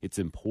that it's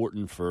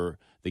important for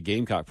the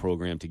Gamecock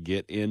program to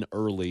get in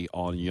early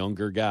on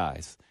younger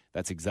guys.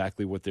 That's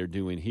exactly what they're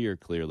doing here,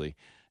 clearly.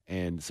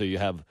 And so you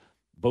have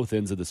both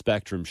ends of the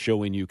spectrum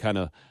showing you kind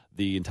of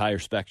the entire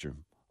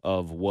spectrum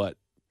of what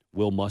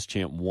Will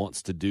Muschamp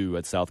wants to do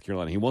at South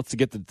Carolina. He wants to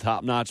get the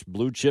top-notch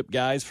blue-chip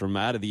guys from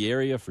out of the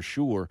area for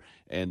sure,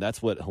 and that's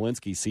what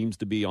Helinski seems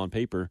to be on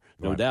paper,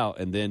 no doubt.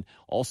 And then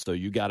also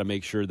you got to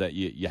make sure that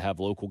you have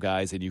local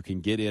guys and you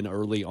can get in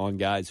early on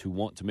guys who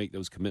want to make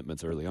those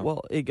commitments early on.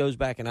 Well, it goes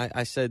back, and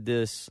I said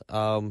this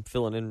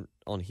filling in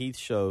on Heath's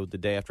show the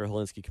day after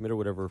Helinski committed or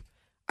whatever.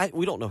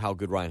 We don't know how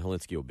good Ryan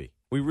Helinski will be.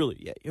 We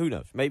really, who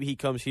knows? Maybe he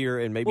comes here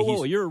and maybe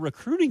he's. You're a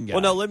recruiting guy.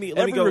 Well, no, let me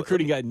Every go.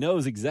 recruiting guy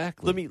knows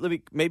exactly. Let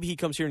me. Maybe he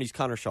comes here and he's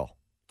Connor Shaw,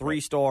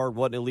 3-star,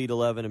 wasn't Elite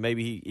 11, and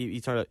maybe he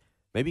turned out.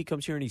 Maybe he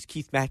comes here and he's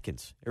Keith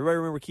Matkins. Everybody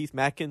remember Keith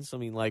Matkins? I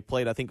mean,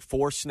 played I think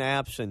 4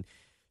 snaps, and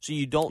so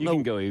you don't know. You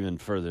can go even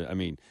further. I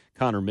mean,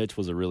 Connor Mitch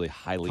was a really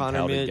highly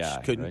touted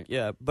guy. Right?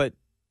 Yeah, but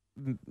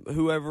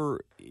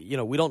whoever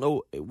we don't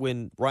know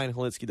when Ryan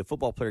Helinski, the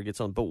football player,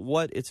 gets on. But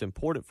what it's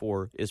important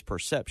for is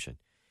perception.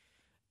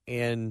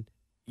 And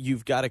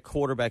you've got a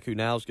quarterback who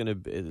now is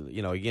going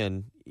to,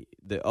 again,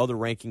 the other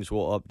rankings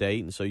will update,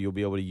 and so you'll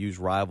be able to use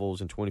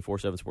Rivals and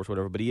 24/7 Sports,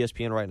 whatever. But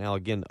ESPN right now,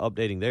 again,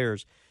 updating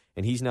theirs,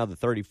 and he's now the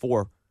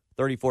 34th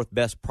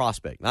best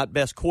prospect. Not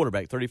best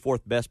quarterback,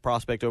 34th best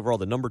prospect overall,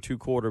 the number 2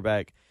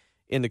 quarterback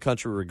in the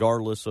country,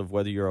 regardless of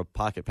whether you're a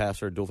pocket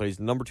passer or dual threat. He's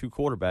the number 2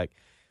 quarterback.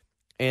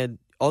 And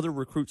other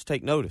recruits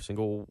take notice and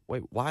go,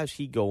 wait, why is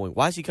he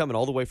coming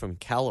all the way from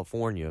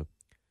California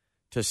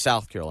to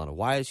South Carolina?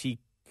 Why is he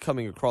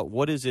coming across?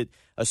 What is it,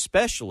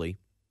 especially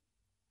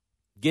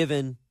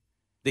given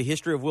the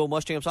history of Will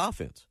Muschamp's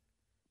offense?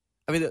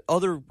 I mean,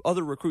 other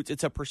recruits,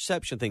 it's a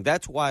perception thing.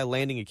 That's why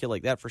landing a kid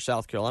like that for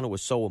South Carolina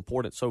was so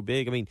important, so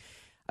big. I mean,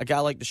 a guy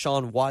like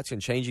Deshaun Watson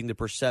changing the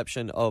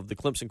perception of the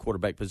Clemson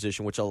quarterback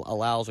position, which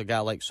allows a guy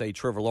like, say,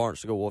 Trevor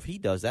Lawrence to go, well, if he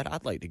does that,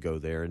 I'd like to go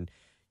there. And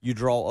you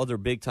draw other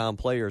big-time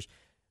players.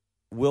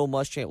 Will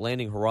Muschamp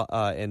landing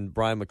and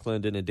Brian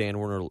McClendon and Dan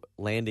Werner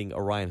landing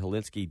Ryan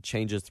Helinski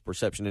changes the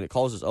perception, and it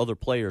causes other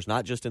players,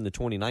 not just in the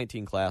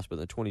 2019 class, but in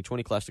the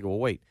 2020 class, to go, well,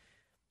 wait,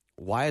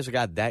 why is a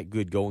guy that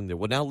good going there?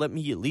 Well, now let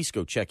me at least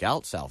go check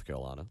out South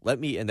Carolina.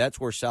 And that's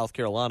where South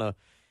Carolina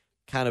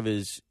kind of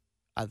is,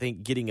 I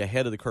think getting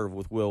ahead of the curve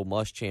with Will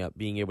Muschamp,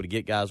 being able to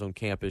get guys on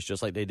campus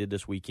just like they did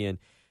this weekend,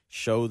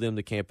 show them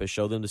the campus,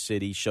 show them the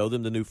city, show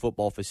them the new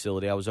football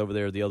facility. I was over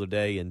there the other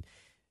day, and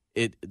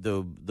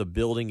the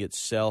building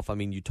itself, I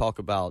mean, you talk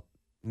about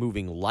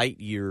moving light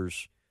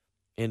years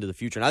into the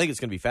future. And I think it's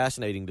going to be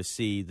fascinating to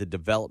see the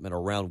development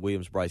around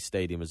Williams-Brice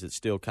Stadium, as it's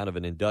still kind of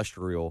an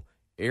industrial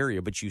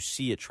area, but you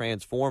see it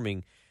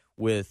transforming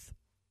with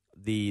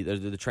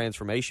the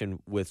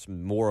transformation with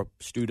more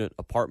student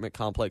apartment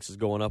complexes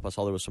going up. I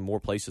saw there was some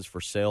more places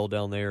for sale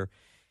down there.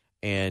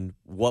 And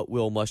what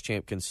Will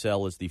Muschamp can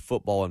sell is the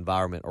football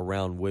environment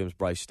around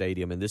Williams-Brice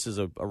Stadium. And this is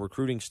a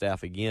recruiting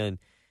staff, again,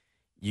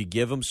 you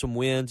give them some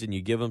wins and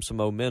you give them some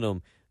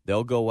momentum,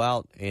 they'll go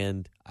out,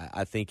 and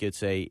I think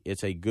it's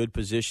a good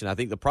position. I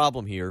think the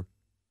problem here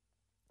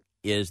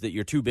is that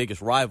your two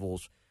biggest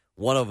rivals,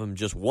 one of them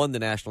just won the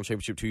national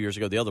championship 2 years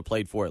ago. The other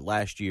played for it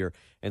last year.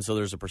 And so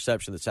there's a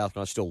perception that South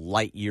Carolina is still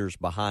light years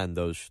behind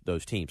those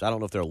teams. I don't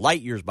know if they're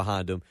light years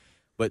behind them,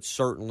 but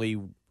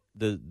certainly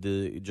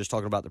the just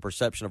talking about the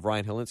perception of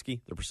Ryan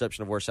Helinski, the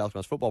perception of where South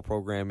Carolina's football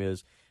program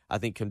is, I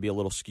think can be a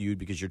little skewed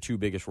because your two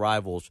biggest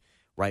rivals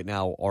right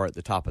now are at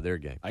the top of their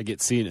game. I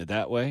get seeing it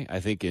that way. I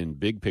think in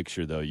big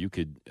picture, though, you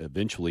could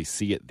eventually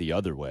see it the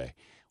other way,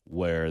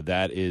 where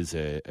that is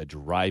a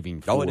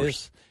driving force. Oh, it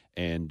is.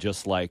 And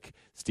just like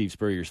Steve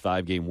Spurrier's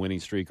 5-game winning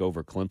streak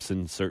over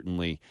Clemson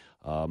certainly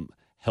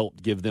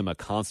helped give them a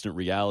constant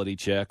reality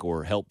check,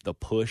 or helped the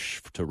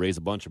push to raise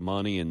a bunch of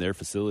money in their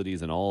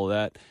facilities and all of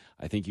that,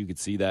 I think you could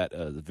see that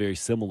a very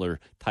similar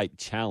type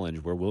challenge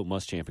where Will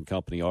Muschamp and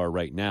company are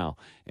right now.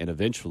 And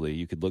eventually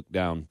you could look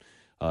down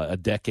a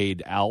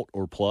decade out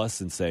or plus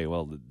and say,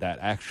 well, that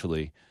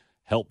actually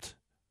helped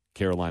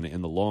Carolina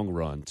in the long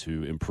run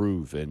to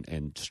improve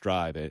and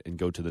strive and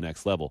go to the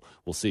next level.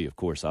 We'll see, of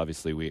course.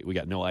 Obviously, we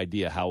got no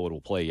idea how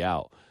it'll play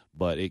out,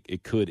 but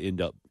it could end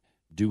up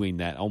doing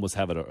that, almost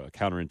have a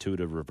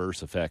counterintuitive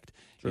reverse effect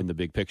in the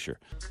big picture.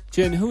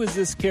 Jen, who is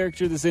this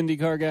character, this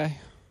IndyCar guy?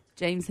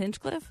 James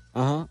Hinchcliffe.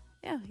 Uh-huh.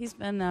 Yeah, he's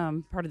been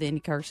part of the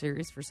IndyCar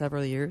series for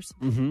several years.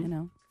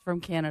 Mm-hmm.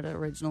 From Canada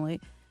originally.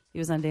 He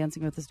was on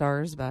Dancing with the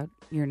Stars about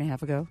a year and a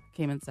half ago.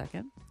 Came in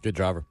second. Good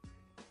driver.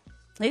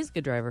 He's a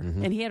good driver.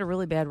 Mm-hmm. And he had a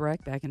really bad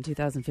wreck back in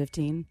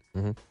 2015.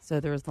 Mm-hmm. So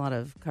there was a lot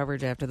of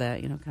coverage after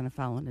that, kind of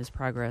following his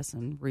progress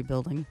and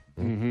rebuilding.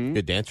 Mm-hmm.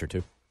 Good dancer,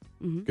 too.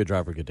 Mm-hmm. Good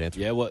driver, good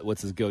dancer. Yeah,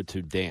 what's his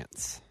go-to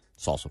dance?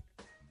 Salsa.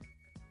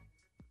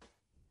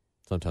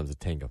 Sometimes a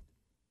tango.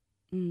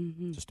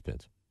 Mm-hmm. Just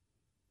depends.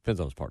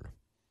 Depends on his partner.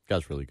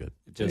 Guy's really good.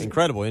 Just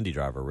incredible Indy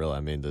driver, really. I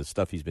mean, the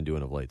stuff he's been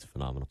doing of late is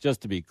phenomenal.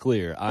 Just to be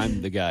clear,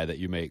 I'm the guy that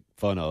you make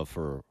fun of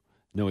for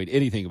knowing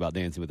anything about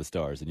Dancing with the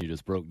Stars, and you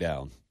just broke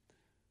down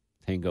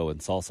tango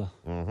and salsa.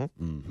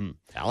 Mm-hmm. Mm-hmm.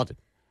 Talented.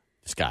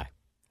 This guy.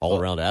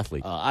 All-around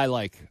athlete. I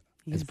like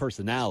his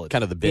personality.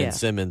 Kind of the Ben Yeah.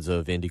 Simmons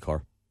of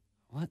IndyCar.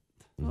 What?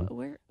 Mm-hmm.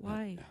 Where?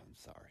 Why? I'm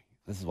sorry.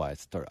 This is why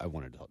I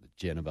wanted to talk to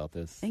Jen about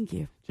this. Thank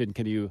you. Jen,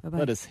 can you Bye-bye.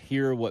 let us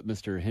hear what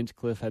Mr.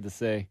 Hinchcliffe had to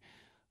say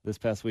this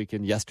past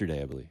weekend,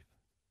 yesterday, I believe?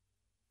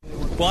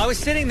 Well, I was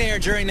sitting there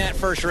during that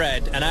first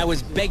red, and I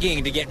was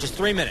begging to get just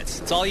 3 minutes.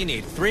 That's all you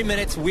need. 3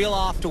 minutes, wheel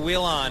off to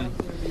wheel on.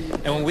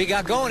 And when we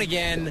got going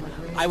again,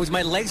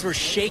 my legs were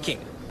shaking.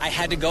 I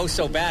had to go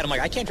so bad. I'm like,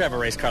 I can't drive a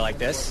race car like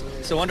this.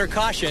 So under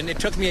caution, it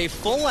took me a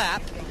full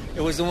lap.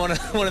 It was one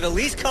of the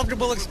least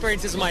comfortable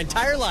experiences of my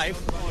entire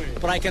life.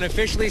 But I can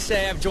officially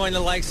say I've joined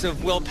the likes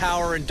of Will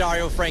Power and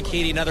Dario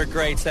Franchitti and other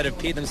greats that have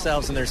peed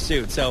themselves in their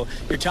suit. So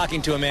you're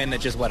talking to a man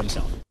that just wet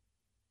himself.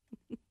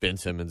 Ben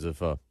Simmons of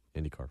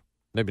IndyCar.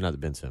 Maybe not the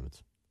Ben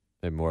Simmons.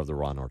 Maybe more of the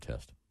Ron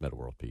Artest, Meta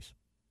World Peace.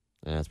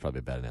 That's probably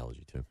a bad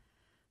analogy, too.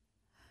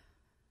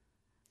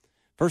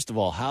 First of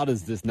all, how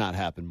does this not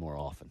happen more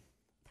often?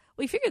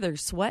 We figure they're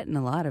sweating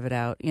a lot of it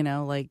out,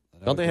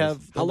 Don't they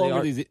have... How long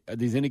are these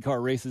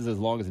IndyCar races as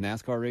long as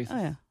NASCAR races?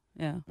 Oh, yeah.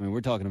 Yeah. I mean,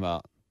 we're talking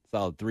about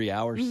solid 3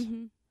 hours.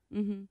 Mm-hmm.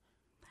 Mm-hmm.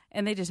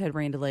 And they just had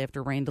rain delay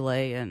after rain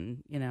delay,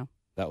 and,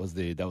 That was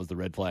the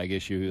red flag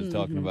issue he was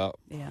talking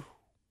about. Yeah.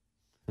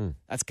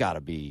 That's got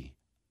to be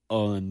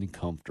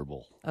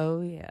uncomfortable.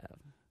 Oh, yeah.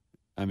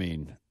 I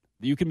mean,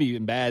 you can be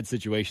in bad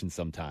situations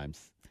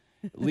sometimes.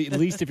 At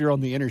least if you're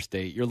on the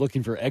interstate, you're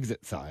looking for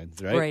exit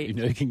signs, right? Right.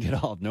 You can get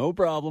off. No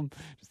problem.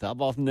 Just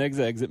hop off the next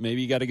exit.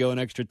 Maybe you got to go an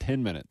extra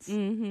 10 minutes.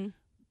 Mm-hmm.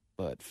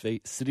 But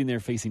sitting there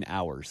facing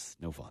hours,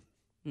 no fun.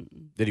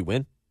 Mm-mm. Did he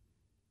win?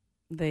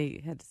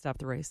 They had to stop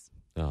the race.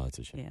 Oh, that's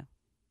a shame. Yeah.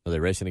 Are they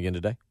racing again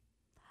today?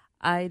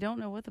 I don't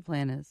know what the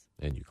plan is.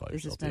 And you call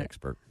It's yourself just the been-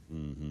 expert.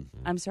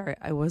 Mm-hmm. I'm sorry.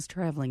 I was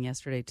traveling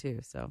yesterday, too,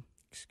 so.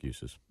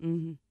 Excuses.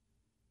 Mm-hmm.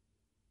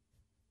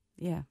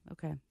 Yeah,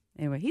 okay.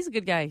 Anyway, he's a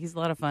good guy. He's a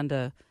lot of fun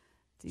to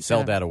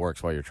Cell data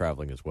works while you're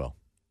traveling as well.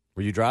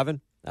 Were you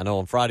driving? I know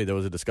on Friday there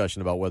was a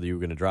discussion about whether you were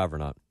going to drive or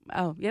not.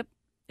 Oh, yep.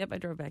 I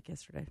drove back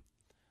yesterday.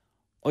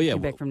 Oh, yeah.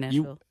 Came back from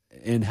Nashville.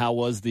 And how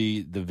was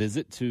the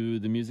visit to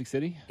the Music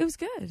City? It was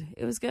good.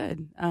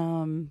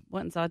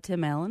 Went and saw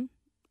Tim Allen.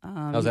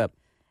 How's that?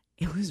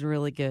 It was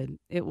really good.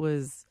 It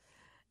was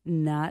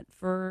not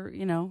for,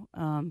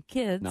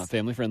 kids. Not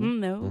family friendly?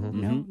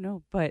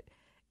 No. But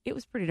It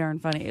was pretty darn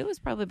funny. It was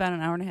probably about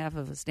an hour and a half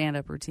of a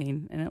stand-up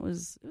routine, and it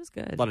was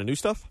good. A lot of new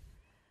stuff?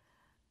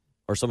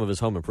 Or some of his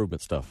home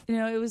improvement stuff? You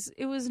know,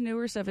 it was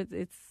newer stuff.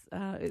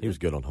 He was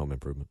good on home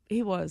improvement.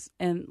 He was,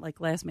 and like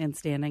Last Man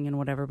Standing and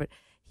whatever. But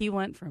he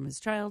went from his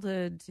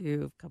childhood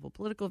to a couple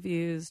political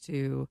views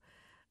to,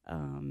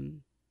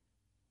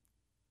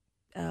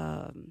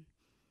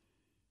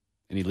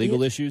 any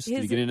legal issues?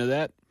 Did you get into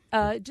that?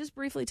 Just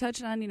briefly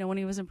touched on, when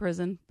he was in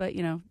prison, but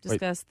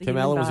discussed the Tim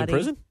human Allen body. was in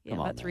prison? Yeah, Come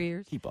on about now. 3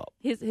 years. Keep up.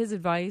 His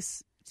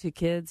advice to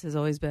kids has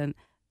always been,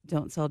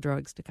 don't sell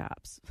drugs to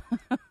cops.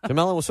 Tim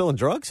Allen was selling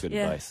drugs? Good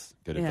Yeah. advice.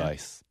 Good Yeah.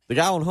 advice. The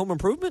guy on home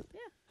improvement? Yeah.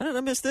 How did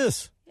I miss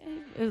this?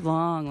 It was a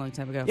long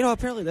time ago.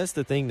 Apparently that's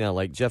the thing now.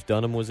 Like Jeff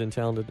Dunham was in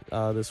town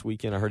this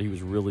weekend. I heard he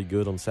was really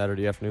good on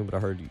Saturday afternoon, but I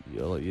heard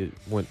it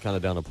went kind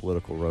of down a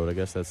political road. I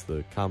guess that's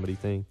the comedy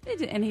thing.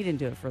 And he didn't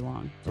do it for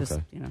long. Just,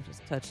 Okay.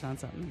 just touched on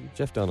something.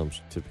 Jeff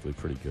Dunham's typically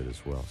pretty good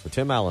as well. So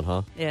Tim Allen,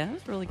 huh? Yeah, it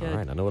was really good. All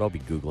right, I know what I'll be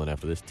Googling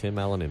after this. Tim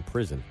Allen in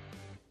prison.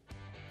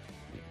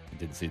 I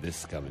didn't see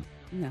this coming.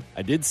 No.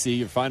 I did see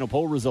your final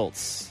poll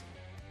results.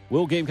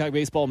 Will Gamecock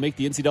baseball make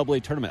the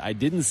NCAA tournament? I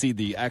didn't see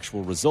the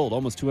actual result.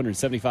 Almost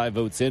 275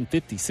 votes in.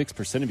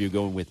 56% of you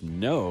going with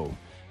no,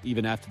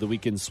 even after the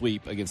weekend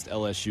sweep against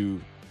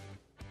LSU.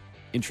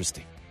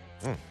 Interesting.